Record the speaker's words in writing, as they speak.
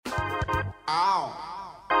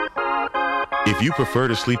If you prefer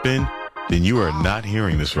to sleep in, then you are not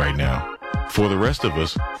hearing this right now. For the rest of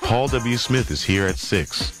us, Paul W. Smith is here at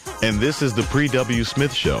 6. And this is the Pre-W.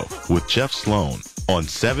 Smith Show with Jeff Sloan on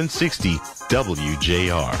 760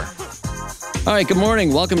 WJR. All right, good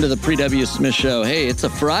morning. Welcome to the Pre-W. Smith Show. Hey, it's a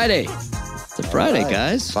Friday. It's a Friday,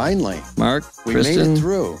 guys. Finally. Mark, we Kristen, made it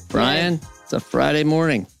through. Brian, it's a Friday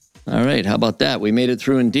morning. All right, how about that? We made it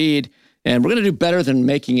through indeed. And we're going to do better than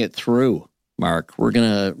making it through, Mark. We're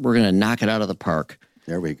gonna knock it out of the park.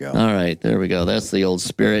 There we go. All right, there we go. That's the old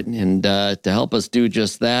spirit. And to help us do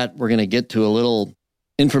just that, we're going to get to a little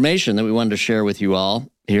information that we wanted to share with you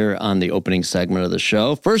all here on the opening segment of the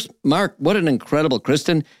show. First, Mark, what an incredible,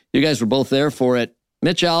 Kristen, you guys were both there for it.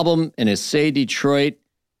 Mitch Albom and his Say Detroit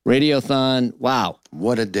Radiothon. Wow.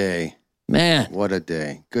 What a day. Man. What a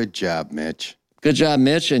day. Good job, Mitch. Good job,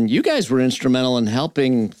 Mitch. And you guys were instrumental in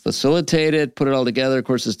helping facilitate it, put it all together. Of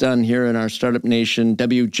course, it's done here in our Startup Nation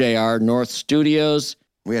WJR North Studios.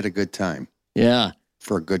 We had a good time. Yeah.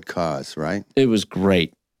 For a good cause, right? It was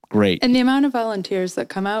great. Great. And the amount of volunteers that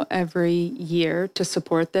come out every year to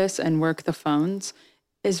support this and work the phones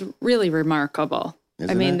is really remarkable.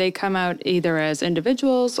 They come out either as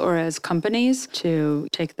individuals or as companies to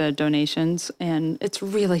take the donations, and it's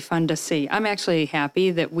really fun to see. I'm actually happy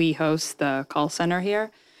that we host the call center here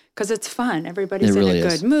because it's fun. Everybody's in a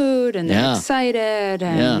good mood, and they're excited,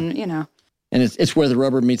 and, you know. And it's where the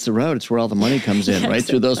rubber meets the road. It's where all the money comes in, right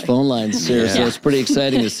through those phone lines here. So it's pretty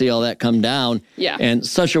exciting to see all that come down. Yeah. And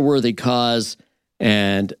such a worthy cause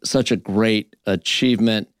and such a great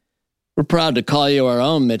achievement. We're proud to call you our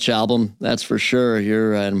own, Mitch Albom. That's for sure.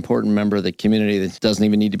 You're an important member of the community that doesn't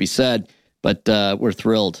even need to be said. But we're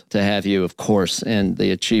thrilled to have you, of course. And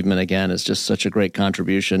the achievement, again, is just such a great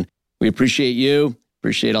contribution. We appreciate you.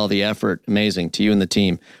 Appreciate all the effort. Amazing to you and the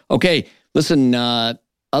team. Okay, listen,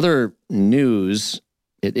 other news.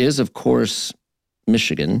 It is, of course,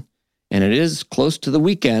 Michigan. And it is close to the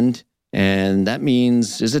weekend. And that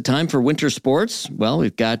means, is it time for winter sports? Well,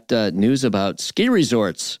 we've got news about ski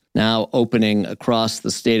resorts now opening across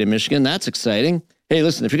the state of Michigan. That's exciting. Hey,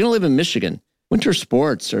 listen, if you're going to live in Michigan, winter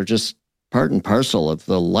sports are just part and parcel of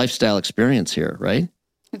the lifestyle experience here, right?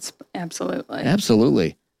 It's absolutely.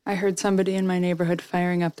 Absolutely. I heard somebody in my neighborhood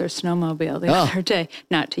firing up their snowmobile the other day.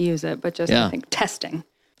 Not to use it, but just, I think, testing.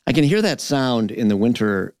 I can hear that sound in the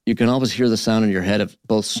winter. You can always hear the sound in your head of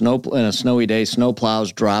both snow in a snowy day, snow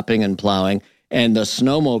plows dropping and plowing, and the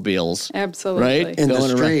snowmobiles. Absolutely. Right? In the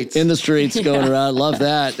streets. In the streets going around. Love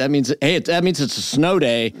that. That means, it's a snow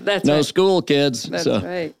day. That's no right. school, kids. That's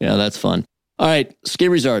right. Yeah, that's fun. All right, ski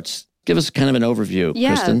resorts. Give us kind of an overview,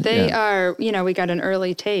 Kristen. They are, we got an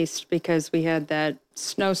early taste because we had that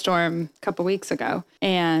snowstorm a couple weeks ago.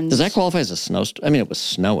 And does that qualify as a snowstorm? I mean, it was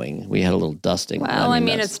snowing. We had a little dusting. Well,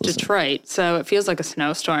 it's Detroit, so it feels like a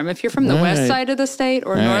snowstorm. If you're from the west side of the state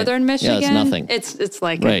or northern Michigan, it's nothing. It's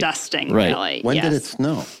like a dusting, really. When did it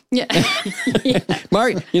snow? Yeah.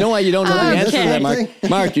 Mark, you know why you don't know the answer to that, Mark?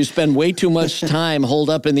 Mark, you spend way too much time holed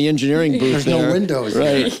up in the engineering booth. There's no windows.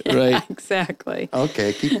 Right, right. Exactly.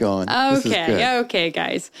 Okay, keep going. Okay,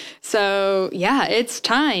 guys. So, it's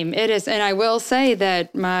time. It is, and I will say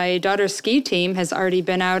that my daughter's ski team has already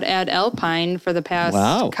been out at Alpine for the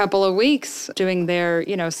past couple of weeks doing their,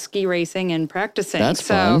 ski racing and practicing. That's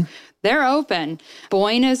fun. They're open.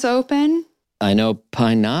 Boyne is open. I know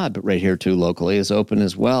Pine Knob right here too locally is open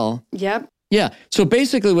as well. Yep. Yeah. So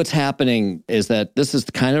basically what's happening is that this is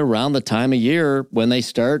kind of around the time of year when they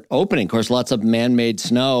start opening. Of course, lots of man-made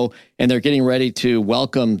snow, and they're getting ready to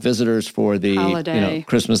welcome visitors for the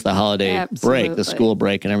Christmas, the holiday break, the school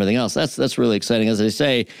break and everything else. That's really exciting. As I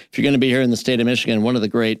say, if you're going to be here in the state of Michigan, one of the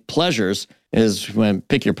great pleasures is when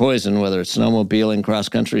pick your poison, whether it's snowmobiling,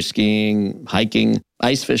 cross-country skiing, hiking,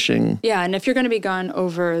 ice fishing. Yeah, and if you're going to be gone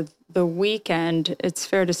over the weekend, it's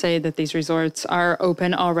fair to say that these resorts are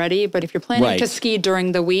open already. But if you're planning to ski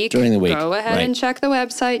during the week, go ahead and check the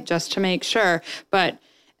website just to make sure. But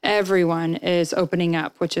everyone is opening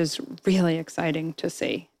up, which is really exciting to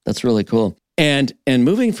see. That's really cool. And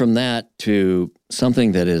moving from that to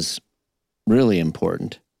something that is really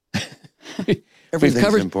important.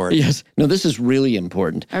 Everything's important. Yes. No, this is really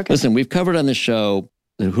important. Okay. Listen, we've covered on the show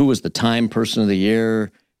who was the Time Person of the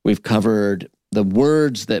Year. We've covered the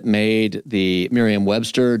words that made the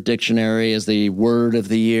Merriam-Webster dictionary as the word of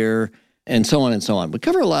the year, and so on and so on. We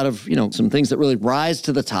cover a lot of, some things that really rise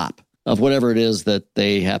to the top of whatever it is that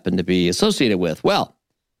they happen to be associated with. Well,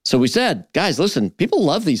 so we said, guys, listen, people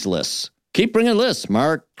love these lists. Keep bringing lists.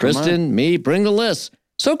 Mark, Kristen, me, bring the lists.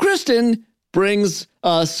 So Kristen brings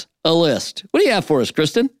us a list. What do you have for us,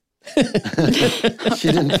 Kristen?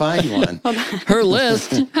 She didn't find one. Her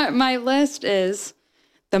list. My list is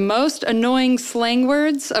the most annoying slang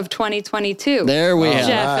words of 2022. There we have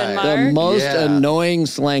Jeff and Mark. the most annoying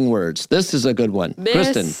slang words. This is a good one.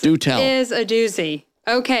 Kristen, do tell. This is a doozy.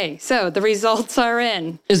 Okay, so the results are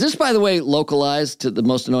in. Is this, by the way, localized to the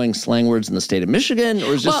most annoying slang words in the state of Michigan,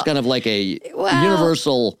 or is this kind of like a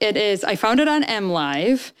universal? It is. I found it on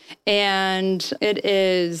MLive, and it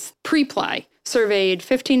is Preply surveyed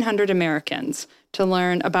 1,500 Americans to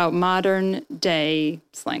learn about modern day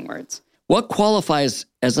slang words. What qualifies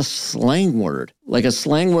as a slang word? Like a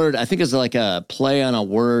slang word, I think is like a play on a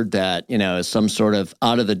word that, is some sort of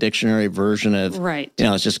out of the dictionary version of,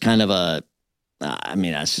 it's just kind of a,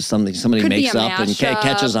 it's just something somebody makes up and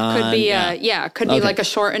catches on. Could be could be like a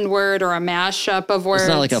shortened word or a mashup of words. It's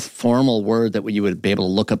not like a formal word that you would be able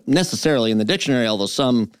to look up necessarily in the dictionary, although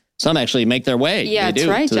some actually make their way. Yeah, that's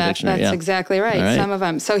right, Jeff. That's exactly right. Some of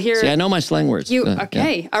them. So here... See, I know my slang words.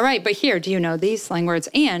 Okay. All right. But here, do you know these slang words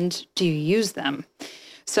and do you use them?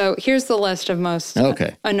 So here's the list of most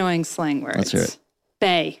annoying slang words. Let's hear it.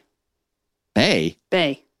 Bae. Bae?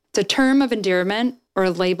 Bae. It's a term of endearment or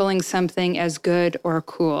labeling something as good or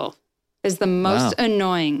cool. Is the most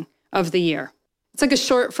annoying of the year. It's like a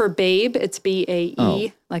short for babe. It's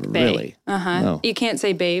B-A-E, like bae. Really? No. You can't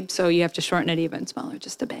say babe, so you have to shorten it even smaller,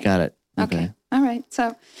 just to babe. Got it. Okay. All right.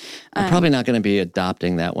 So I'm probably not going to be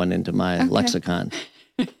adopting that one into my lexicon.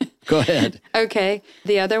 Go ahead. Okay.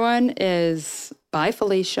 The other one is bye,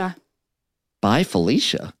 Felicia. Bye,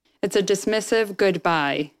 Felicia? It's a dismissive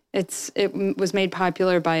goodbye. It was made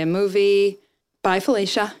popular by a movie. Bye,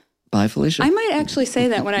 Felicia. Bye, Felicia. I might actually say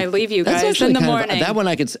that when I leave you guys in the morning. That one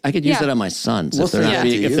I could use that on my sons if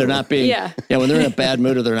they're not being when they're in a bad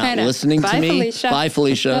mood or they're not listening to me. Felicia. Bye,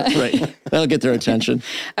 Felicia. Right. That'll get their attention.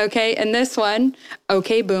 Okay, and this one,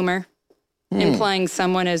 okay, boomer. Implying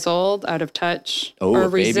someone is old, out of touch, or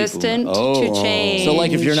resistant to change. So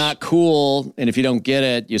like if you're not cool and if you don't get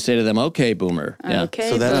it, you say to them, okay, boomer. Yeah. Okay,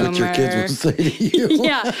 so that's boomer. what your kids will say to you.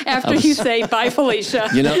 Yeah, after you say, bye, Felicia.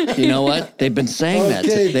 You know what? They've been saying that.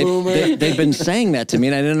 They've been saying that to me,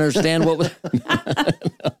 and I didn't understand what was...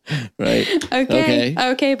 Right.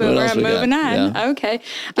 Okay, boomer, I'm moving on. Yeah. Okay.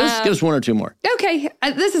 Just give us one or two more. Okay,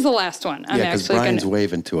 this is the last one. Because Brian's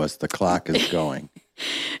waving to us. The clock is going.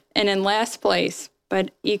 And in last place,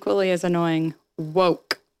 but equally as annoying,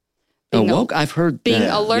 woke. Woke? I've heard being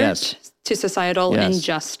alert to societal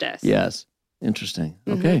injustice. Yes. Interesting.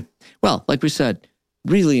 Okay. Well, like we said,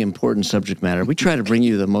 really important subject matter. We try to bring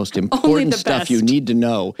you the most important stuff you need to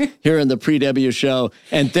know here on the Pre-W Show.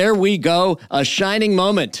 And there we go, a shining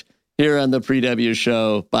moment here on the Pre-W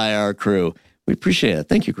Show by our crew. We appreciate it.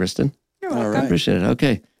 Thank you, Kristen. You're welcome. Right. Appreciate it.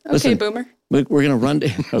 Okay. Listen, boomer. We're going to run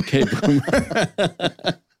to... Okay, boomer.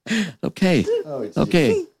 Okay.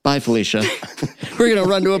 Okay. Bye, Felicia. We're going to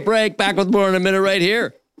run to a break. Back with more in a minute right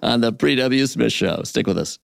here on the Pre-W Smith Show. Stick with us.